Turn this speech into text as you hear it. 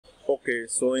Okay,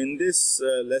 so in this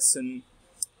lesson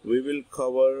we will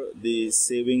cover the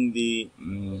saving the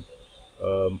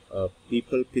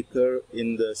people picker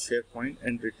in the SharePoint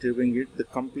and retrieving it, the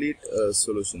complete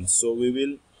solution. So we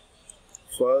will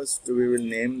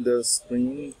name the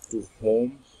screen to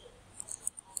home,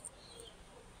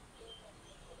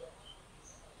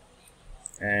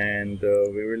 and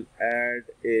we will add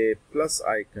a plus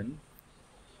icon.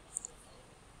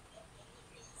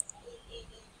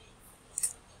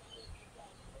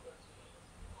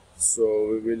 So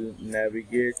we will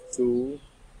navigate to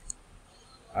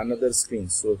another screen.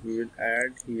 So we will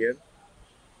add here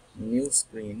new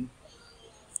screen,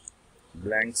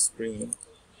 blank screen,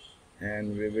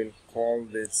 and we will call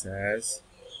this as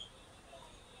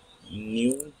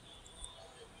new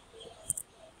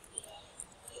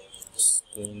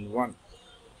screen 1.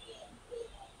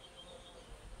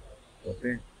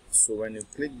 Okay, so when you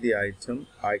click the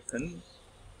icon,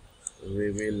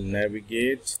 we will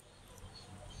navigate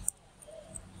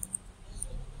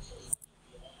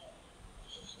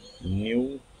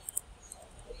new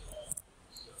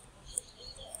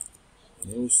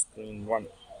screen 1.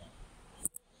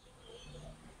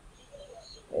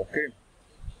 Okay,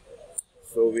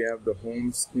 so we have the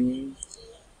home screen,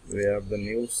 we have the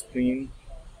new screen,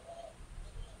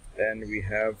 and we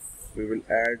will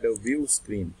add a view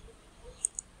screen.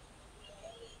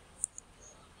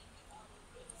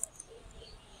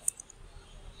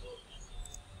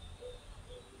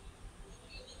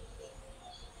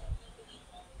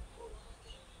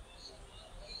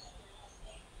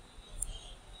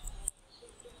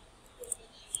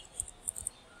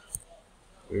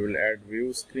 We will add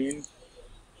view screen.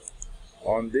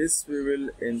 On this we will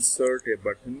insert a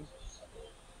button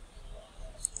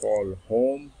called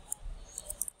home,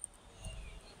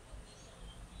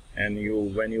 and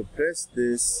when you press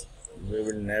this, we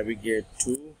will navigate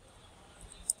to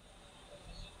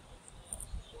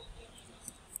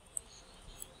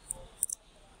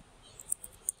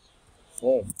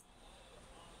home.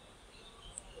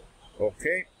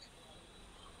 Okay,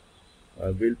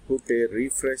 I will put a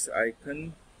refresh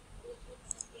icon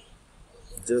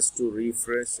just to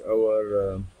refresh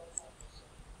our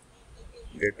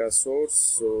data source.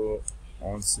 So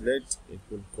on select, it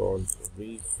will call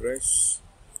refresh,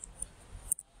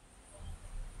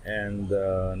 and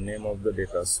the name of the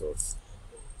data source.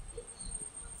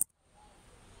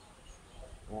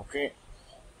 Okay,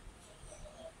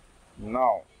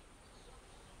 now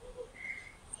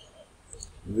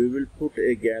we will put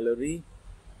a gallery,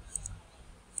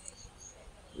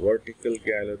 vertical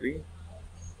gallery,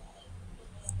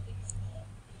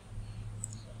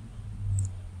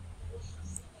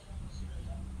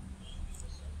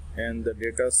 and the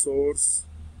data source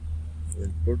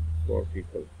will put for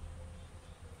people.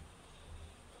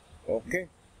 Okay,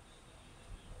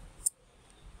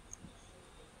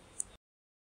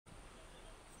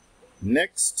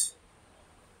 next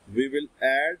we will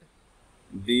add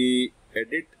the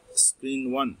edit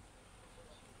screen 1.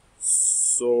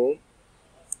 So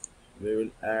we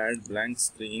will add blank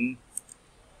screen,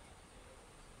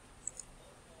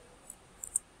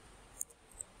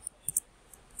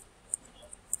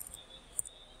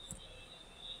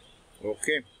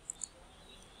 okay.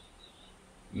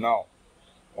 Now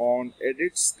on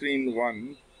edit screen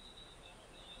 1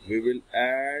 we will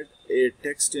add a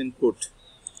text input.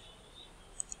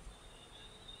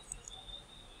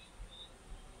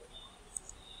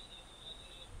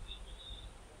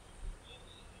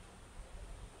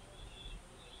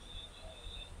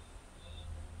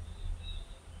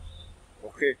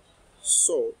 Okay,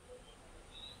 so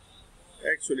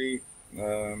actually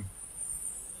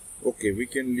okay, we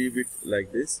can leave it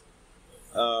like this.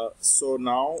 So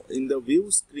now in the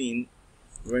view screen,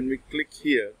 when we click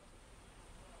here,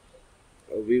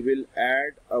 we will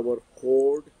add our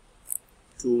code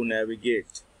to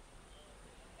navigate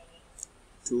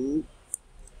to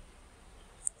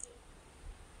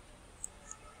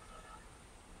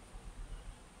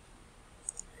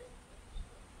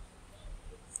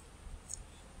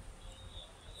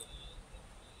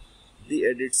the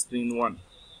edit screen 1.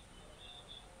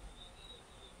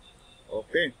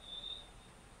 Okay,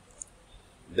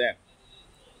 then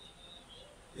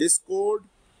this code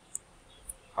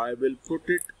I will put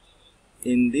it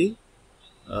in the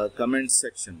comment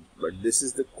section, but this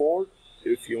is the code.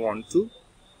 If you want to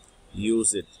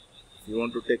use it, if you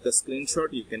want to take a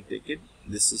screenshot, you can take it.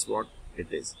 This is what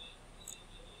it is.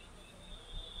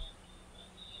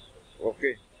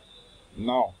 Okay,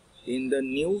 now in the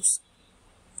new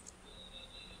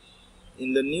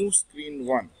screen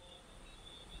 1,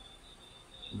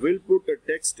 we'll put a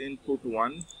text input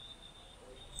 1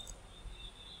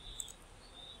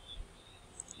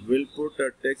 we'll put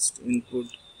a text input.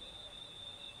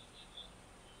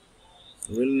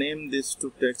 We'll name this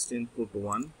to text input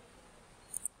 1.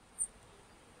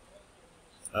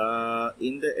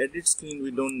 In the edit screen,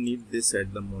 we don't need this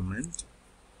at the moment.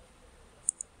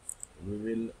 We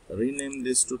will rename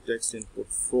this to text input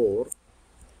 4.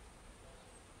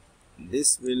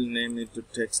 This will name it to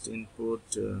text input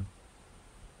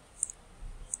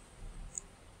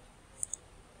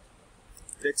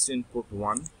text input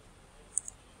 1.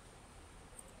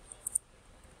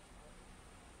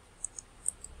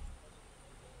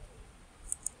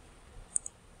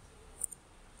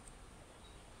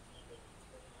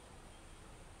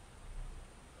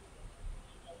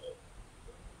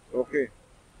 Okay,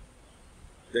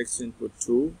 text input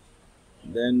 2.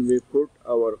 Then we put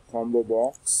our combo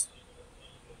box.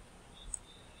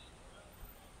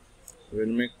 We'll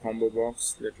make combo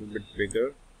box little bit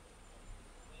bigger,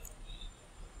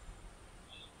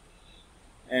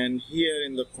 and here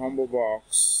in the combo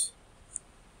box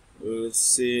we will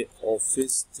say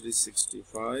Office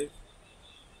 365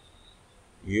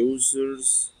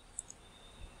 users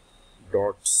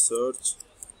dot search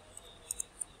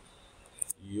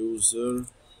user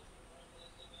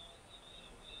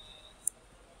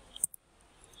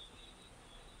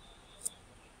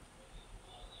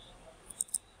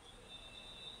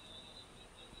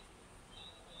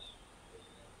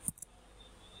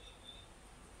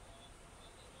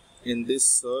in this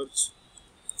search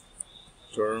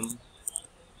term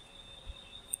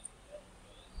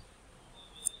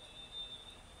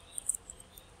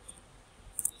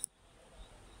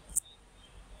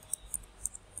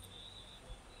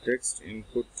text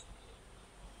input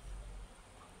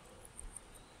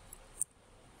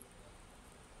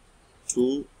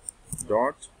to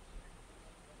dot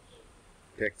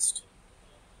text.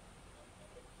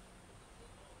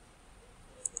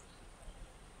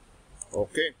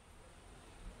 Okay,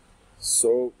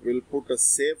 so we'll put a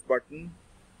save button.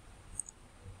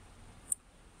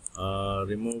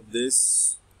 Remove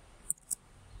this,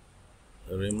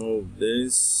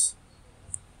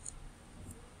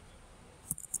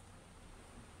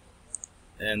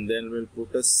 and then we'll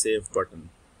put a save button.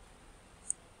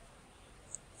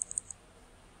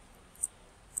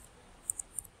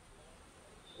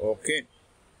 Okay,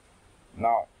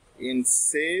 now in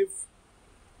save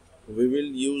we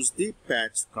will use the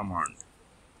patch command.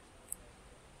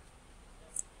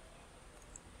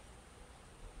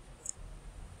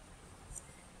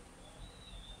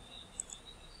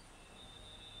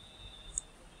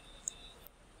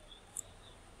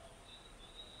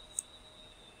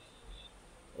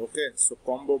 Okay, so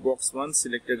combo box 1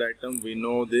 selected item, we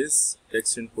know this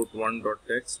text input 1 dot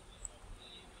text.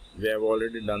 We have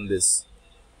already done this.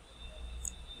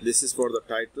 This is for the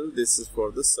title, this is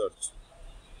for the search.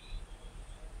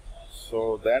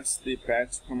 So that's the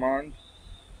patch command.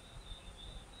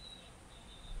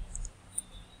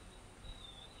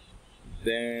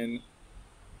 Then